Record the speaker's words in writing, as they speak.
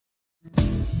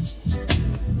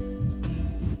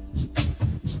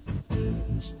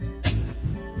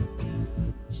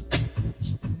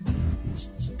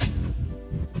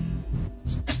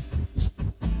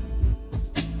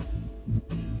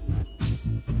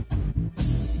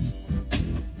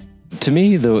To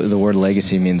me, the word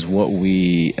legacy means what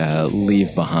we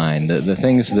leave behind, the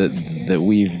things that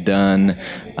we've done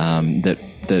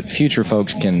that future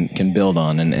folks can build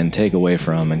on and take away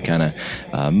from and kind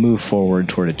of move forward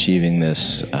toward achieving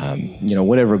this,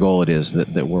 whatever goal it is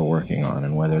that we're working on,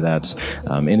 and whether that's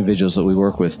individuals that we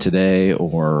work with today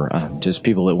or just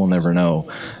people that we'll never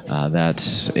know.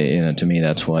 That's, to me,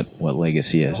 that's what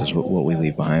legacy is what we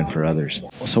leave behind for others.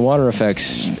 So water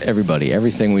affects everybody,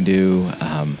 everything we do.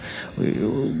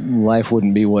 Life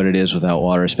wouldn't be what it is without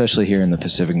water, especially here in the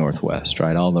Pacific Northwest,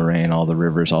 right? All the rain, all the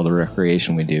rivers, all the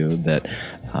recreation we do that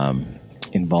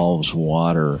involves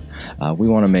water. We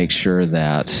want to make sure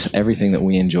that everything that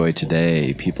we enjoy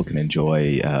today, people can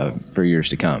enjoy for years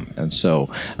to come. And so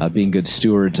being good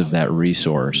stewards of that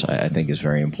resource, I think, is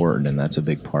very important, and that's a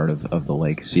big part of the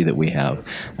legacy that we have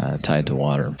tied to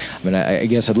water. I mean, I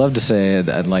guess I'd love to say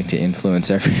I'd like to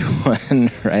influence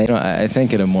everyone, right? I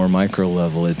think at a more micro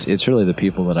level, it's really the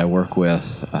people that I work with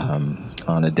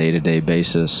on a day-to-day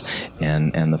basis,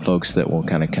 and the folks that will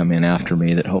kind of come in after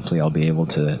me that hopefully I'll be able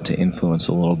to influence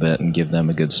a little bit and give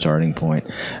them a good starting point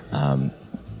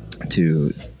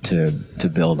to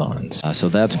build on. So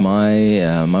that's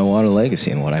my my water legacy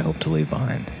and what I hope to leave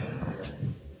behind.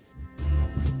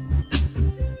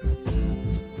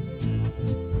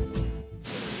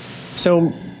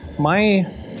 So my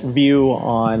view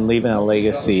on leaving a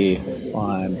legacy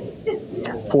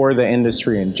for the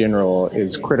industry in general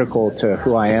is critical to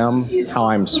who I am, how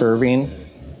I'm serving.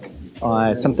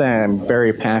 Something I'm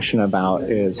very passionate about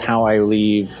is how I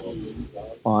leave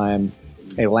a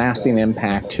lasting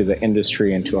impact to the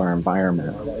industry and to our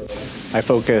environment. I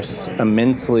focus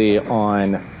immensely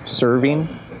on serving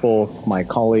both my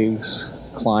colleagues,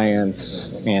 clients,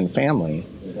 and family,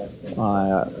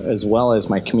 as well as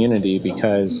my community,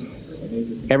 because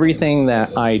everything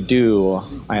that I do,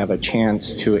 I have a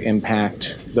chance to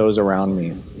impact those around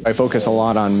me. I focus a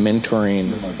lot on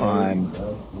mentoring on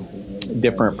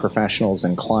different professionals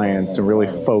and clients, and really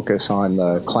focus on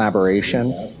the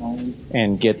collaboration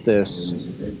and get this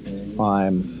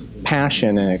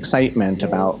passion and excitement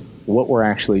about what we're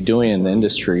actually doing in the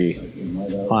industry,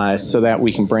 so that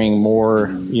we can bring more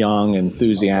young,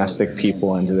 enthusiastic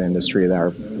people into the industry that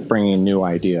are bringing new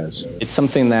ideas. It's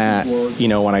something that,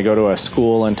 when I go to a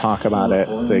school and talk about it,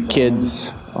 the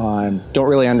kids don't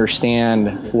really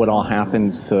understand what all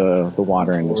happens to the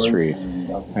water industry.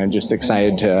 I'm just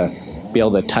excited to be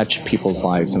able to touch people's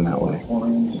lives in that way.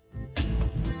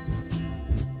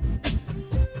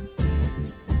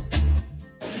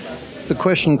 The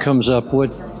question comes up,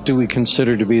 what do we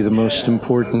consider to be the most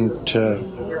important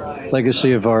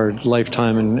legacy of our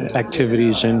lifetime and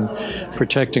activities in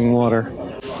protecting water?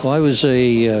 Well, I was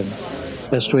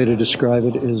best way to describe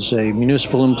it is a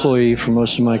municipal employee for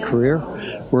most of my career,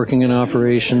 working in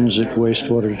operations at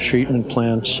wastewater treatment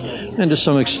plants and to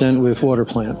some extent with water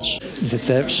plants.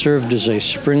 That served as a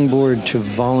springboard to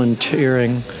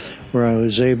volunteering, where I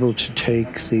was able to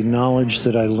take the knowledge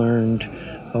that I learned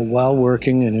while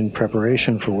working and in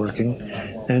preparation for working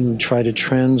and try to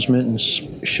transmit and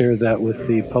share that with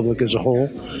the public as a whole.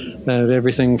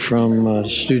 Everything from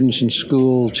students in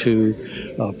school to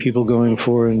people going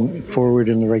forward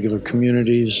in the regular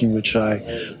communities in which I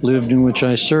lived, in which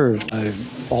I served. I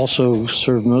also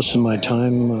served most of my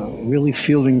time really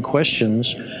fielding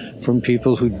questions from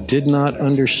people who did not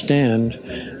understand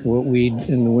what we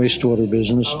in the wastewater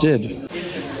business did.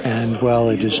 And while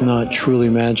it is not truly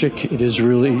magic, it is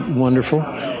really wonderful.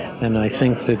 And I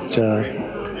think that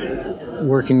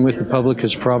working with the public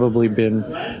has probably been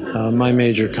my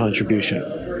major contribution.